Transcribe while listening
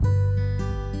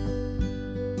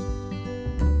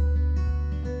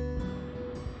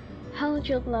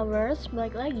Celup Lovers,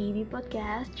 balik lagi di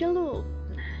podcast Celup.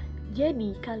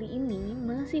 Jadi kali ini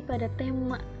masih pada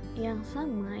tema yang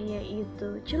sama,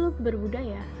 yaitu celup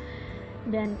berbudaya.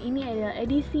 Dan ini adalah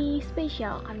edisi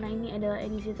spesial karena ini adalah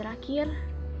edisi terakhir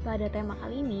pada tema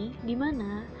kali ini, di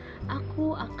mana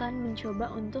aku akan mencoba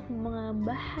untuk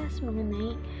membahas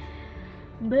mengenai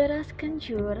beras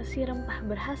kencur, si rempah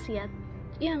berkhasiat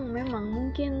yang memang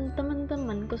mungkin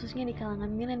teman-teman khususnya di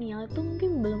kalangan milenial itu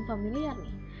mungkin belum familiar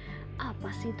nih.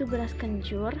 Apa sih itu beras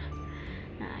kencur?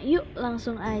 Nah, yuk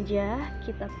langsung aja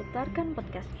kita putarkan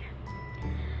podcastnya.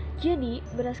 Jadi,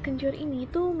 beras kencur ini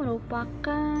tuh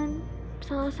merupakan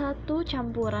salah satu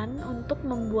campuran untuk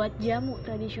membuat jamu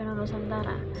tradisional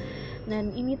Nusantara.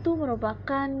 Dan ini tuh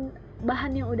merupakan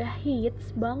bahan yang udah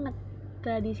hits banget,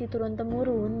 tradisi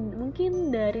turun-temurun, mungkin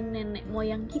dari nenek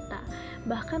moyang kita,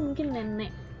 bahkan mungkin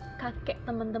nenek kakek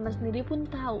teman-teman sendiri pun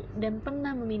tahu dan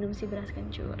pernah meminum si beras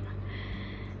kencur.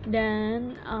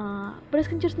 Dan beras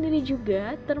kencur sendiri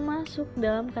juga termasuk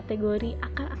dalam kategori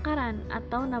akar-akaran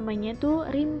atau namanya tuh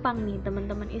rimpang nih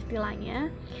teman-teman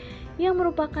istilahnya, yang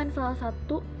merupakan salah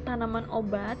satu tanaman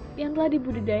obat yang telah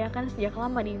dibudidayakan sejak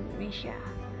lama di Indonesia.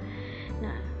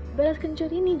 Nah, beras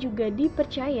kencur ini juga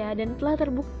dipercaya dan telah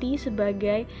terbukti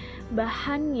sebagai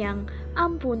bahan yang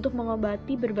ampuh untuk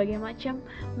mengobati berbagai macam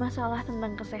masalah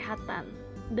tentang kesehatan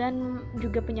dan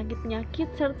juga penyakit-penyakit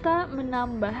serta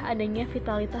menambah adanya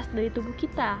vitalitas dari tubuh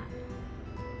kita.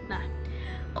 Nah,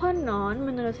 konon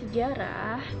menurut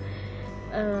sejarah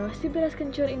si beras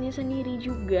kencur ini sendiri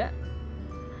juga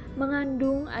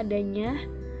mengandung adanya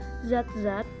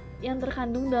zat-zat yang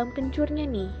terkandung dalam kencurnya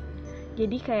nih.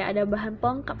 Jadi kayak ada bahan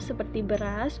pelengkap seperti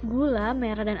beras, gula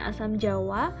merah dan asam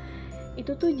jawa.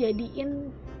 Itu tuh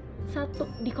jadiin satu,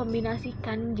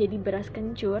 dikombinasikan jadi beras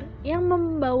kencur yang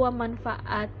membawa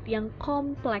manfaat yang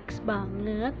kompleks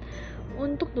banget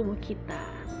untuk tubuh kita.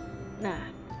 Nah,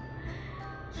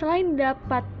 selain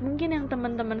dapat, mungkin yang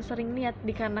teman-teman sering lihat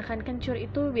dikarenakan kencur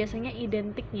itu biasanya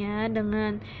identiknya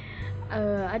dengan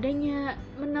adanya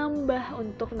menambah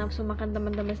untuk nafsu makan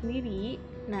teman-teman sendiri.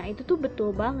 Nah, itu tuh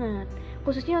betul banget,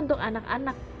 khususnya untuk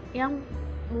anak-anak yang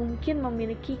mungkin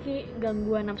memiliki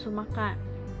gangguan nafsu makan.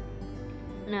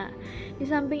 Nah, di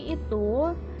samping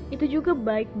itu juga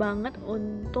baik banget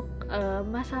untuk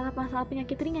masalah-masalah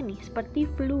penyakit ringan nih,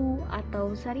 seperti flu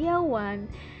atau sariawan.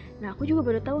 Nah, aku juga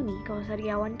baru tahu nih kalau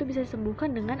sariawan itu bisa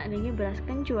disembuhkan dengan adanya beras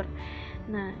kencur.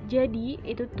 Nah, jadi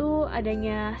itu tuh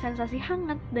adanya sensasi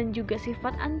hangat dan juga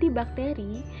sifat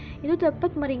antibakteri itu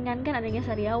dapat meringankan adanya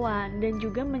sariawan dan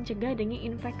juga mencegah adanya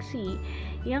infeksi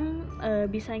yang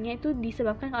bisanya itu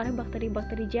disebabkan oleh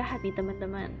bakteri-bakteri jahat nih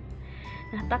teman-teman.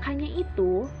 Nah, tak hanya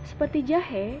itu, seperti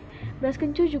jahe, beras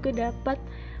kencur juga dapat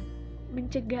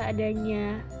mencegah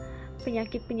adanya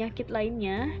penyakit-penyakit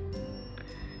lainnya,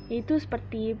 yaitu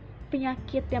seperti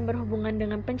penyakit yang berhubungan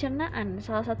dengan pencernaan.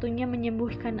 Salah satunya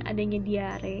menyembuhkan adanya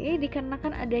diare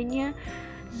dikarenakan adanya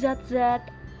zat-zat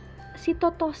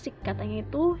sitotosik katanya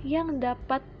itu yang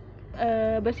dapat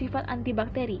bersifat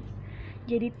antibakteri.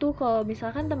 Jadi tuh kalau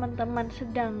misalkan teman-teman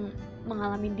sedang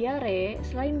mengalami diare,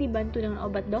 selain dibantu dengan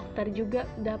obat dokter juga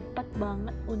dapat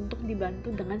banget untuk dibantu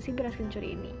dengan si beras kencur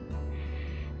ini.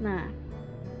 Nah,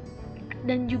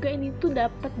 dan juga ini tuh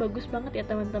dapat bagus banget ya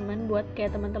teman-teman buat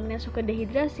kayak teman-teman yang suka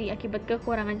dehidrasi akibat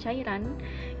kekurangan cairan,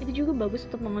 itu juga bagus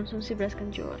untuk mengonsumsi beras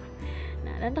kencur.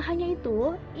 Nah, dan tak hanya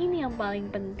itu, ini yang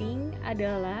paling penting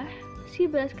adalah si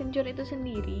beras kencur itu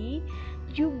sendiri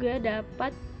juga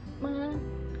dapat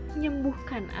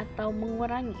menyembuhkan atau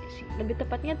mengurangi sih, lebih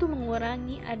tepatnya tuh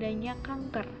mengurangi adanya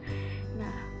kanker.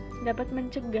 Nah, dapat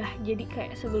mencegah, jadi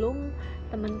kayak sebelum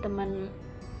teman-teman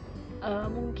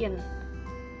mungkin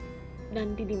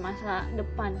nanti di masa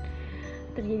depan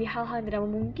terjadi hal-hal yang tidak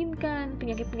memungkinkan,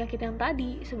 penyakit-penyakit yang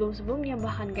tadi sebelum-sebelumnya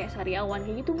bahkan kayak sariawan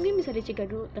kayak gitu mungkin bisa dicegah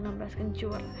dulu dengan beras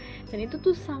kencur. Dan itu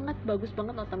tuh sangat bagus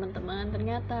banget loh teman-teman.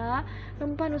 Ternyata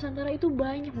rempah Nusantara itu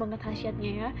banyak banget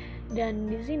khasiatnya ya.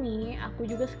 Dan di sini aku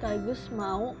juga sekaligus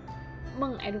mau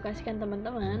mengedukasikan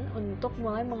teman-teman untuk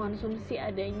mulai mengonsumsi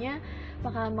adanya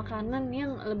makanan-makanan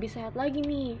yang lebih sehat lagi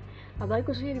nih,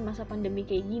 apalagi khususnya di masa pandemi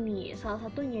kayak gini. Salah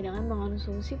satunya dengan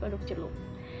mengonsumsi produk celup.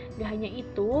 Gak hanya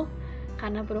itu,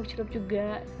 karena produk celup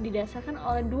juga didasarkan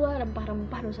oleh dua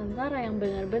rempah-rempah Nusantara yang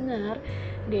benar-benar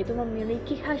dia itu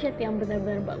memiliki khasiat yang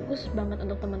benar-benar bagus banget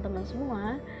untuk teman-teman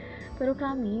semua.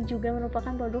 Produk kami juga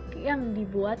merupakan produk yang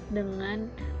dibuat dengan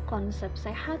konsep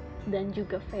sehat dan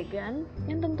juga vegan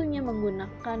yang tentunya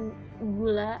menggunakan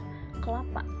gula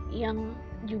kelapa yang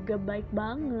juga baik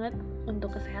banget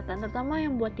untuk kesehatan, terutama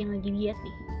yang buat yang lagi diet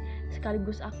nih.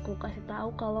 Sekaligus aku kasih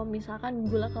tahu kalau misalkan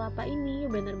gula kelapa ini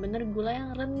benar-benar gula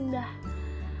yang rendah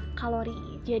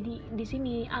kalori. Jadi di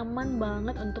sini aman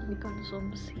banget untuk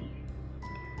dikonsumsi.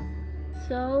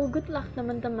 So, good luck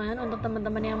teman-teman. Untuk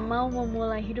teman-teman yang mau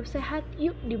memulai hidup sehat,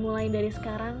 yuk dimulai dari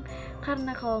sekarang.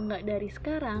 Karena kalau nggak dari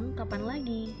sekarang, kapan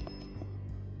lagi?